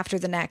thing after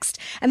the next.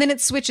 And then it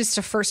switches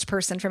to first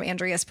person from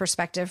Andrea's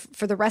perspective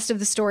for the rest of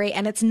the story,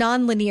 and it's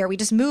non-linear. We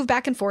just move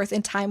back and forth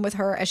in time with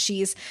her as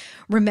she's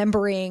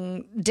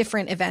remembering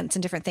different events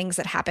and different things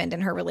that happened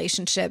in her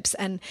relationships.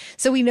 And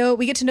so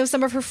we get to know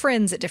some of her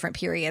friends at different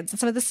periods and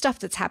some of the stuff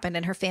that's happened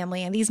in her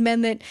family and these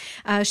men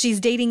that she's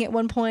dating at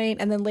one point,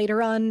 and then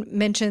later on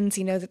mentions,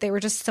 that they were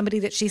just somebody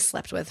that she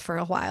slept with for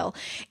a while.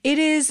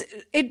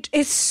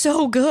 It's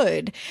so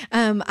good.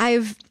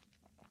 I've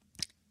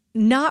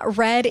not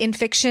read in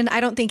fiction, I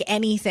don't think,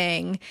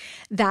 anything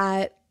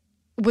that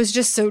was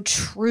just so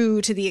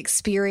true to the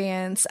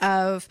experience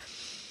of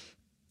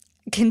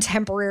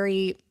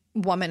contemporary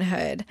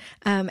womanhood.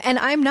 And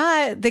I'm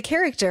not the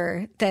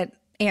character that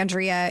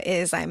Andrea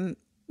is.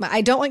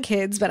 I don't want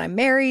kids, but I'm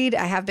married.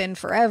 I have been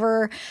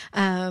forever.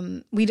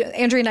 Andrea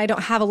and I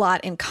don't have a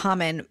lot in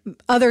common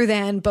other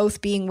than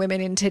both being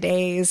women in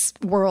today's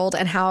world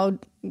and how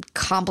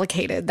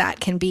complicated that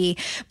can be.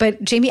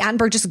 But Jamie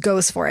Attenberg just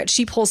goes for it.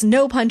 She pulls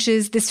no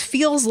punches. This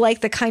feels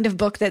like the kind of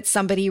book that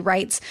somebody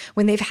writes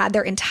when they've had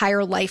their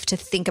entire life to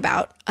think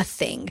about a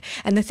thing.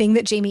 And the thing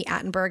that Jamie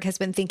Attenberg has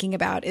been thinking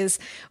about is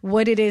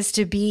what it is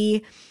to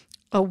be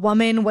a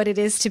woman, what it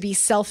is to be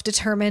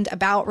self-determined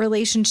about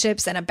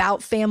relationships and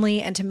about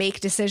family and to make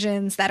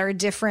decisions that are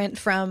different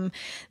from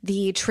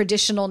the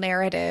traditional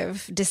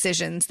narrative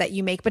decisions that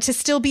you make, but to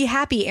still be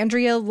happy.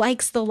 Andrea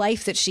likes the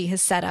life that she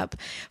has set up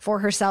for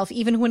herself,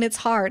 even when it's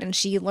hard, and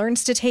she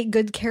learns to take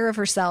good care of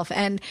herself.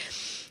 And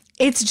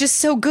it's just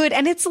so good.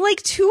 And it's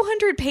like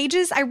 200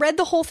 pages. I read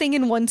the whole thing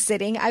in one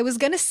sitting. I was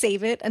going to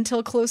save it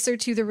until closer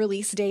to the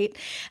release date.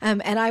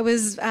 And I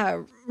was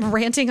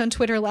ranting on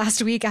Twitter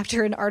last week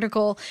after an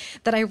article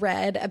that I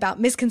read about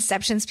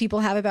misconceptions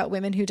people have about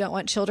women who don't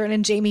want children.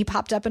 And Jamie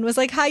popped up and was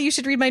like, "Hi, you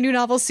should read my new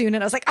novel soon."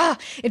 And I was like,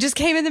 it just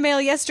came in the mail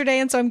yesterday.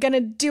 And so I'm going to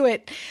do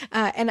it.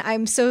 And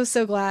I'm so,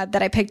 so glad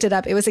that I picked it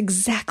up. It was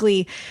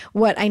exactly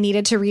what I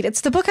needed to read.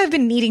 It's the book I've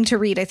been needing to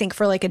read, I think,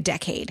 for like a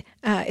decade.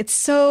 It's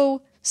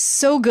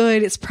so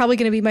good. It's probably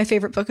going to be my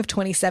favorite book of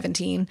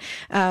 2017.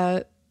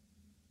 And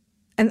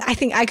I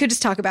think I could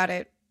just talk about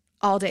it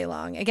all day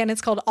long. Again,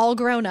 it's called All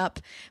Grown Up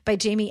by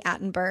Jamie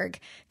Attenberg.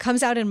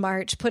 Comes out in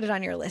March. Put it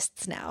on your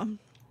lists now.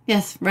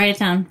 Yes, write it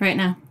down right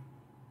now.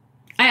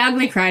 I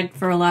ugly cried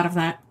for a lot of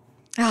that.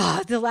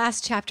 The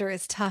last chapter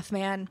is tough,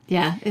 man.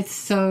 Yeah, it's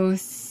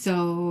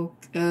so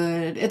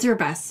good. It's her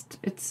best.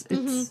 It's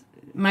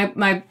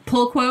my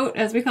pull quote,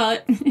 as we call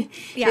it,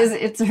 is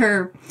it's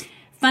her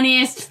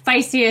funniest,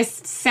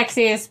 feistiest,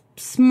 sexiest,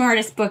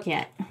 smartest book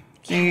yet.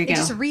 There you go. It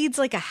just reads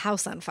like a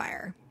house on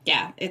fire.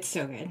 Yeah, it's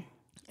so good.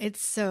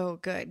 It's so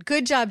good.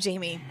 Good job,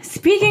 Jamie.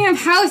 Speaking of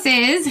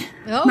houses,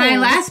 my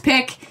last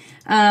pick,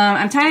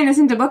 I'm tying this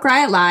into Book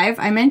Riot Live.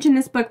 I mentioned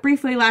this book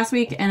briefly last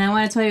week, and I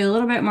want to tell you a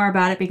little bit more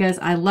about it because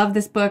I love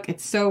this book.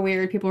 It's so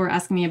weird. People were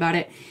asking me about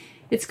it.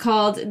 It's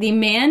called The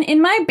Man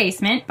in My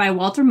Basement by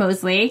Walter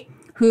Mosley,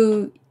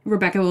 who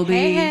Rebecca will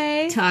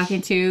be talking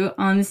to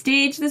on the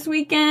stage this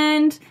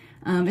weekend.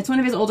 It's one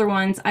of his older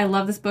ones. I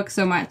love this book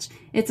so much.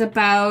 It's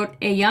about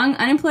a young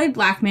unemployed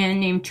black man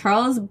named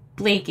Charles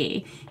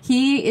Blakey.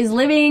 He is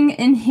living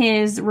in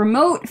his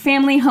remote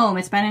family home.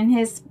 It's been in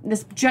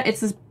this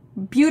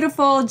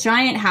beautiful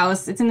giant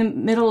house. It's in the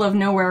middle of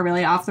nowhere,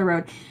 really, off the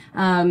road.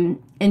 And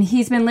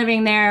he's been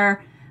living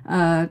there.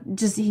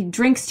 He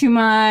drinks too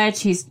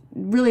much. He's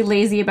really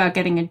lazy about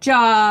getting a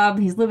job.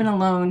 He's living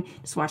alone.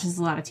 Just watches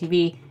a lot of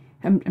TV.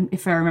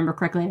 If I remember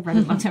correctly, I've read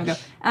it a long time ago.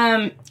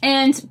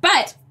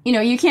 But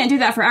you can't do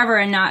that forever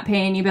and not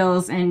pay any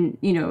bills and,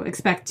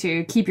 expect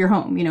to keep your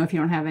home, if you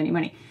don't have any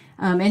money.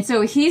 And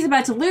so he's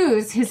about to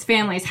lose his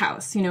family's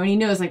house, and he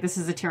knows this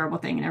is a terrible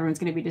thing and everyone's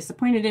going to be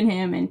disappointed in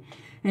him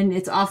and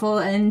it's awful.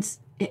 And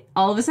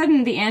all of a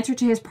sudden the answer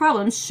to his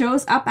problems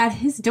shows up at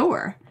his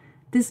door.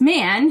 This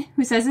man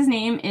who says his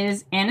name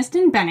is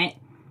Aniston Bennett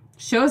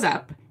shows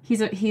up.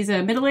 He's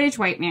a middle-aged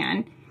white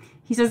man.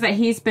 He says that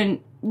he's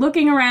been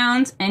looking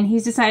around and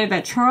he's decided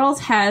that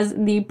Charles has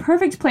the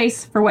perfect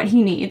place for what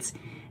he needs.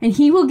 And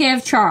he will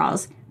give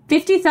Charles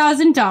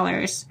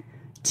 $50,000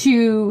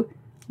 to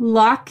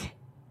lock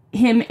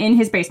him in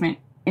his basement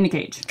in a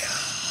cage.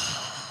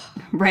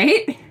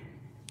 Right?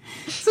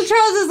 So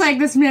Charles is like,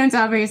 this man's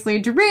obviously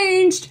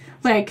deranged.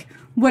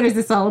 What is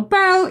this all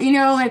about?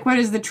 What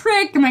is the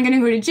trick? Am I going to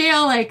go to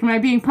jail? Am I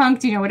being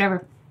punked?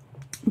 Whatever.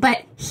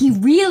 But he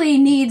really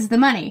needs the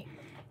money.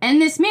 And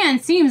this man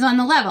seems on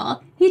the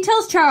level. He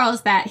tells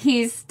Charles that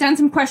he's done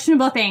some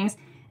questionable things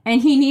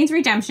and he needs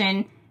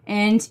redemption.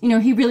 And,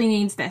 he really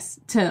needs this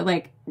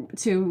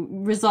to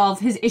resolve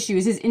his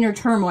issues, his inner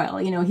turmoil.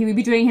 He would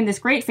be doing him this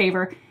great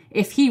favor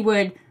if he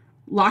would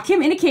lock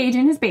him in a cage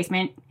in his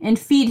basement and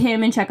feed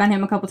him and check on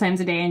him a couple times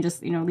a day and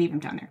just, leave him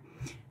down there.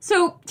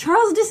 So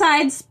Charles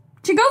decides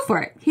to go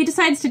for it. He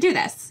decides to do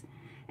this.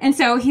 And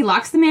so he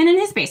locks the man in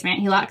his basement.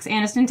 He locks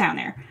Aniston down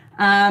there.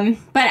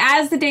 But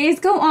as the days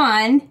go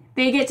on,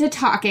 they get to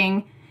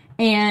talking.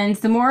 And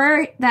the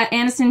more that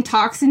Aniston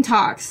talks and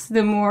talks,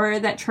 the more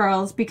that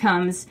Charles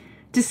becomes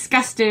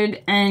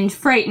disgusted and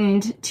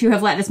frightened to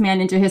have let this man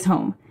into his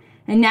home.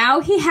 And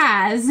now he's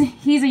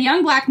a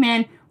young black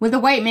man with a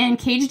white man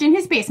caged in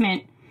his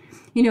basement,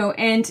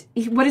 and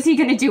what is he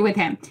going to do with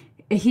him?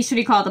 Should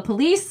he call the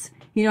police?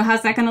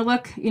 How's that going to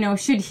look?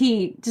 Should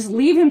he just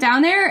leave him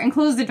down there and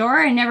close the door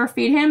and never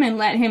feed him and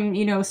let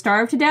him,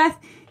 starve to death?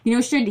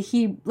 Should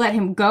he let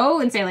him go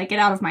and say, get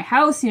out of my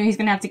house? He's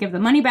going to have to give the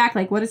money back.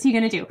 What is he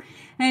going to do?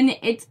 And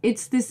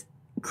it's this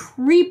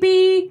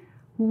creepy,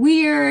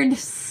 weird,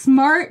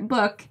 smart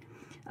book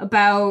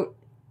about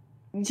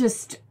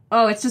just,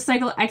 it's just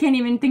I can't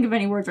even think of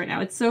any words right now.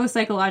 It's so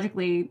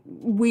psychologically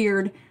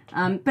weird.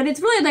 But it's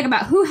really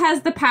about who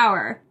has the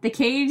power, the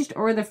caged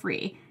or the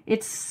free.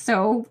 It's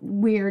so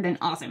weird and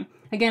awesome.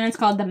 Again, it's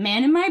called The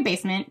Man in My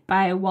Basement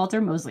by Walter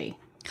Mosley.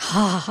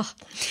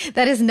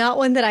 That is not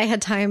one that I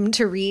had time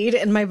to read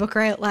in my Book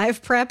Riot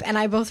Live prep, and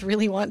I both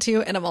really want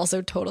to, and I'm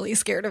also totally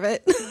scared of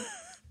it.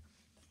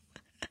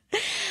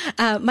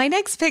 My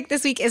next pick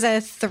this week is a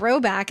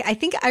throwback. I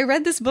think I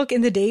read this book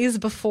in the days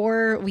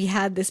before we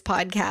had this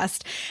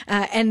podcast,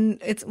 and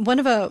it's one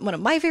of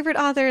my favorite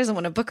authors and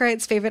one of Book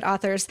Riot's favorite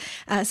authors.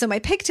 So my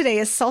pick today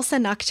is Salsa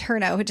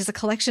Nocturna, which is a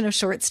collection of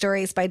short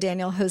stories by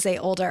Daniel Jose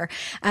Older.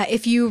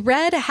 If you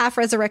read Half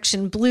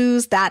Resurrection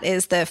Blues, that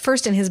is the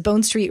first in his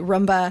Bone Street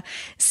Rumba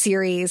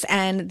series,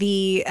 and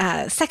the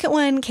second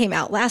one came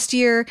out last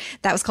year.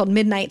 That was called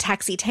Midnight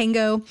Taxi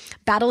Tango.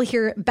 Battle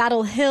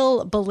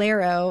Hill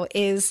Bolero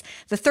is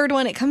the third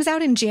one. It comes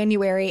out in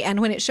January, and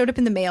when it showed up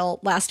in the mail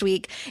last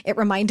week, it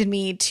reminded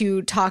me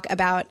to talk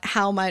about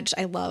how much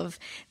I love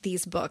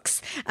these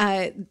books.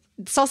 Salsa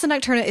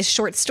Nocturna is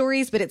short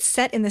stories, but it's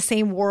set in the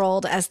same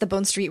world as the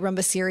Bone Street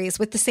Rumba series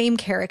with the same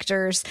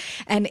characters,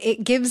 and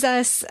it gives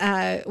us,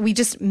 we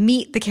just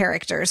meet the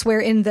characters,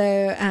 where in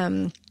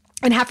the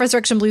in Half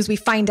Resurrection Blues, we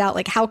find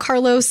out how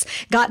Carlos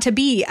got to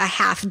be a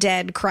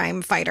half-dead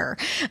crime fighter.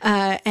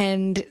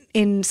 And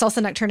in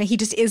Salsa Nocturna, he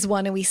just is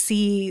one, and we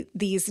see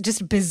these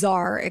just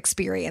bizarre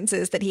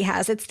experiences that he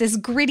has. It's this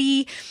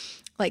gritty,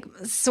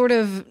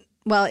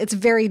 it's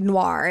very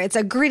noir. It's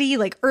a gritty,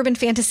 urban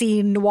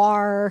fantasy,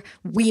 noir,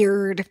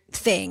 weird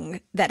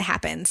thing that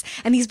happens.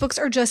 And these books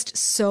are just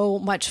so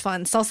much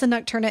fun. Salsa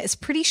Nocturna is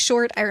pretty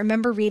short. I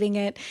remember reading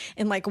it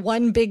in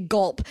one big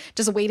gulp,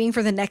 just waiting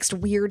for the next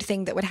weird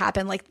thing that would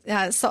happen.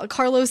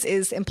 Carlos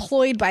is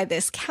employed by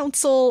this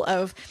council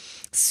of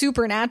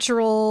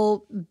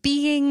supernatural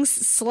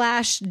beings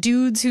 /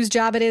 dudes whose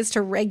job it is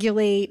to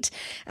regulate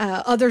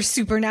other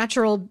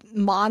supernatural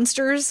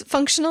monsters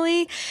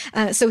functionally.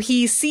 So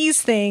he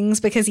sees things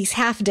because he's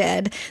half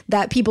dead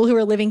that people who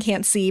are living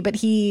can't see, but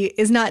he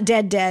is not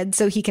dead,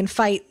 so he can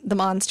fight the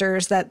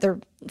monsters that the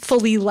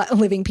fully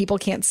living people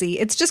can't see.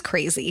 It's just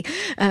crazy.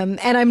 And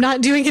I'm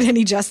not doing it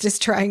any justice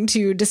trying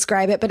to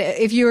describe it, but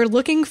if you're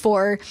looking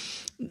for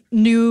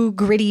new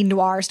gritty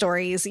noir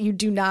stories, you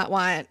do not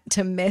want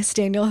to miss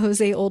Daniel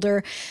Jose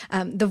Older.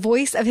 The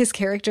voice of his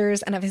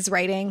characters and of his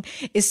writing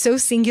is so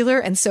singular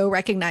and so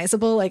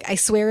recognizable. Like, I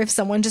swear if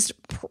someone just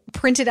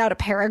printed out a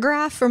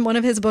paragraph from one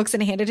of his books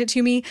and handed it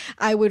to me,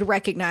 I would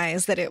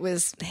recognize that it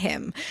was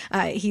him.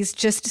 He's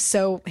just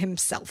so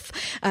himself.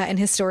 And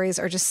his stories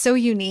are just so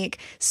unique,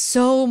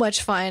 so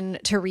much fun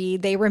to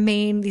read.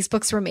 These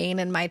books remain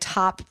in my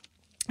top,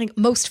 like,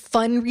 most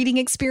fun reading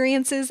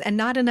experiences, and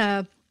not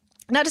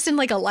just in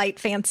like a light,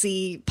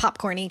 fancy,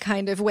 popcorny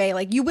kind of way.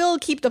 Like, you will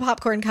keep the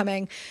popcorn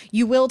coming,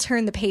 you will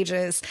turn the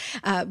pages,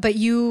 but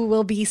you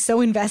will be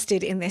so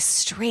invested in this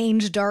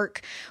strange,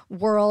 dark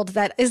world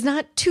that is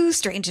not too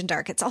strange and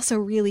dark. It's also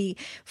really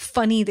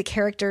funny. The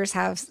characters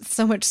have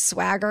so much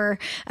swagger,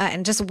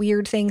 and just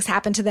weird things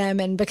happen to them.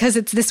 And because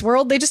it's this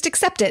world, they just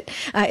accept it.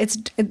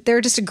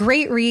 They're just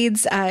great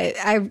reads.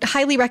 I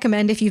highly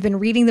recommend, if you've been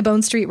reading the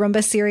Bone Street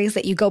Rumba series,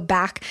 that you go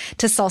back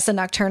to Salsa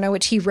Nocturna,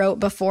 which he wrote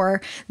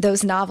before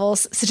those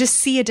novels. So just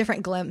see a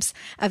different glimpse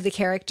of the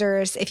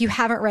characters. If you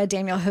haven't read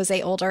Daniel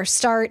Jose Older,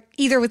 start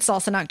either with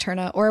Salsa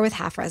Nocturna or with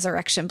Half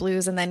Resurrection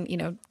Blues, and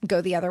then, go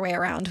the other way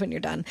around when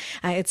you're done.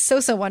 It's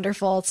so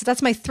wonderful. So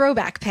that's my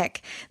throwback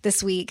pick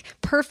this week.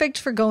 Perfect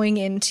for going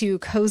into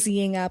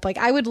cozying up. Like,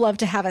 I would love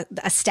to have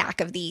a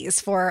stack of these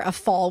for a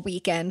fall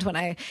weekend when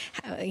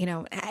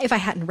if I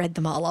hadn't read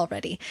them all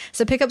already.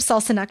 So pick up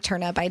Salsa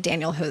Nocturna by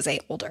Daniel Jose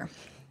Older.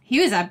 He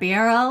was at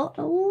BRL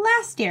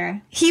last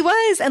year. He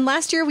was. And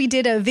last year we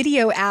did a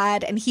video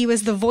ad, and he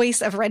was the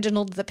voice of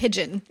Reginald the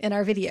Pigeon in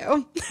our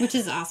video. Which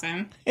is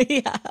awesome.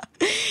 Yeah.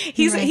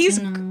 He's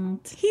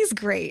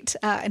great.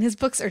 And his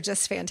books are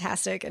just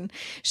fantastic and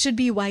should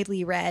be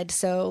widely read.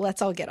 So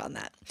let's all get on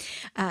that.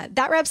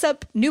 That wraps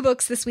up new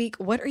books this week.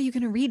 What are you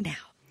going to read now?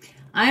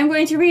 I'm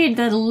going to read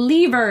The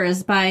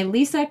Leavers by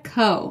Lisa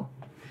Ko.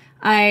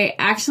 I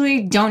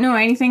actually don't know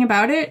anything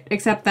about it,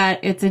 except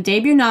that it's a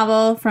debut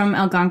novel from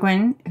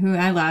Algonquin, who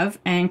I love,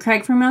 and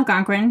Craig from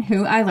Algonquin,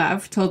 who I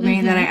love, told me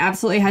that I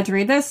absolutely had to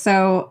read this,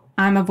 so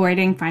I'm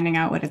avoiding finding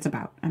out what it's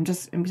about. I'm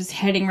just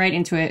heading right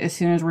into it as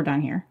soon as we're done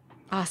here.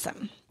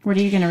 Awesome. What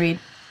are you going to read?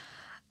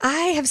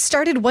 I have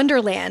started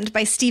Wonderland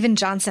by Steven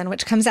Johnson,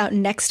 which comes out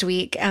next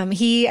week.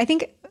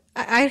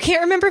 I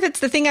can't remember if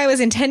it's the thing I was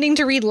intending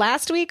to read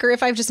last week or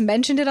if I've just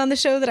mentioned it on the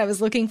show that I was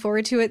looking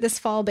forward to it this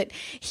fall, but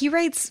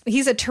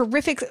he's a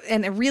terrific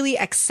and a really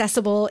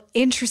accessible,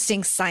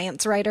 interesting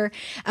science writer.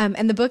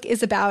 And the book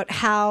is about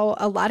how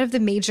a lot of the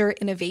major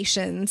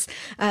innovations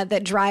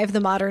that drive the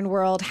modern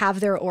world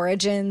have their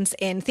origins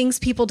in things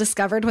people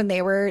discovered when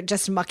they were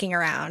just mucking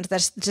around.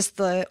 That's just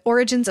the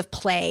origins of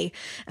play,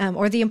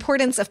 or the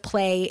importance of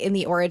play in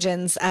the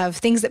origins of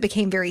things that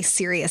became very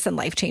serious and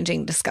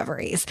life-changing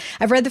discoveries.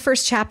 I've read the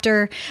first chapter.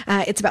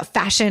 It's about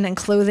fashion and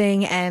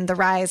clothing and the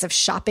rise of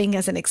shopping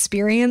as an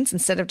experience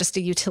instead of just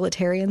a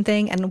utilitarian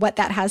thing, and what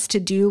that has to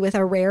do with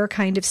a rare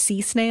kind of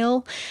sea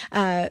snail.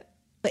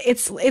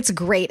 It's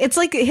great. It's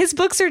like his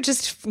books are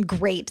just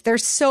great. They're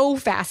so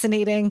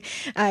fascinating.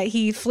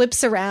 He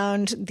flips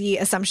around the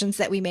assumptions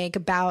that we make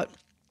about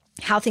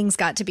how things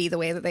got to be the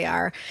way that they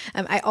are.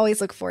 I always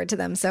look forward to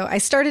them. So I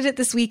started it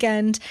this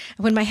weekend.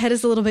 When my head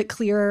is a little bit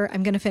clearer,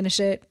 I'm going to finish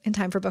it in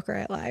time for Book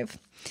Riot Live.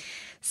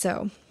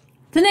 So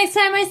the next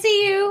time I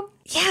see you.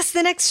 Yes,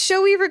 the next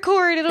show we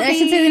record. I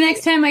should say the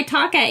next time I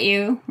talk at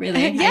you,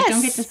 really. Yes. I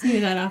don't get to see you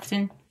that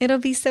often. It'll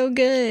be so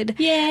good.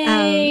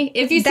 Yay.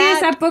 If you see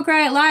us at Book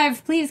Riot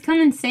Live, please come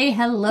and say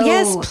hello.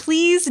 Yes,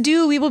 please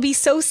do. We will be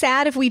so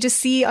sad if we just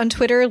see on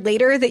Twitter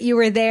later that you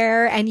were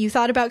there and you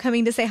thought about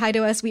coming to say hi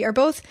to us. We are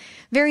both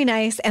very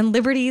nice, and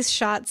Liberty's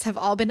shots have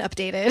all been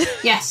updated.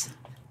 Yes.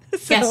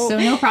 So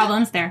no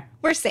problems there.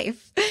 We're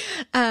safe.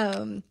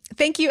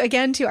 Thank you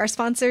again to our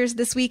sponsors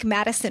this week,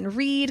 Madison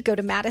Reed. Go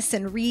to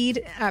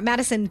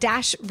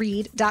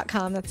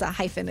madison-reed.com. That's a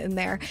hyphen in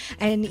there.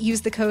 And use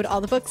the code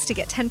ALLTHEBOOKS to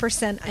get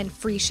 10% and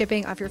free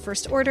shipping off your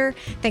first order.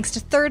 Thanks to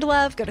Third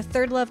Love. Go to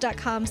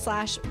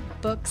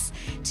thirdlove.com/books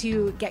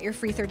to get your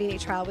free 30-day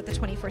trial with the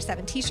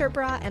 24/7 t-shirt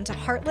bra. And to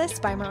Heartless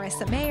by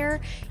Marissa Mayer.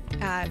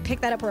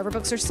 Pick that up wherever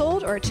books are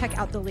sold, or check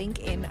out the link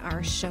in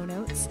our show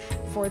notes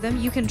for them.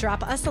 You can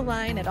drop us a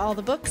line at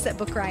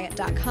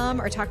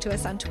allthebooks@bookriot.com or talk to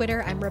us on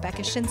Twitter. I'm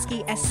Rebecca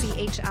Shinsky,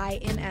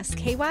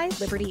 SCHINSKY.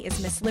 Liberty is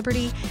Miss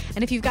Liberty.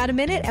 And if you've got a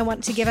minute and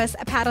want to give us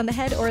a pat on the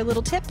head or a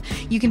little tip,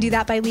 you can do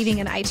that by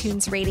leaving an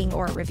iTunes rating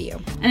or a review.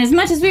 And as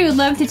much as we would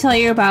love to tell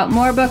you about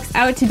more books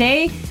out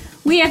today,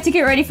 we have to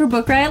get ready for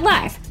Book Riot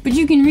Live. But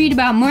you can read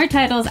about more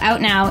titles out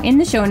now in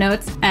the show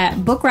notes at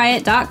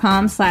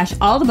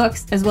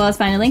bookriot.com/allthebooks, as well as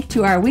find a link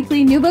to our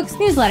weekly New Books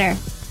newsletter.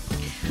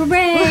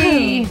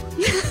 Hooray!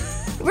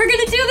 We're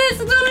going to do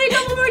this in only a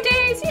couple more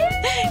days.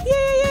 Yay!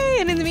 Yay!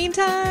 And in the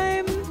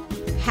meantime,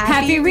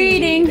 happy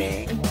reading.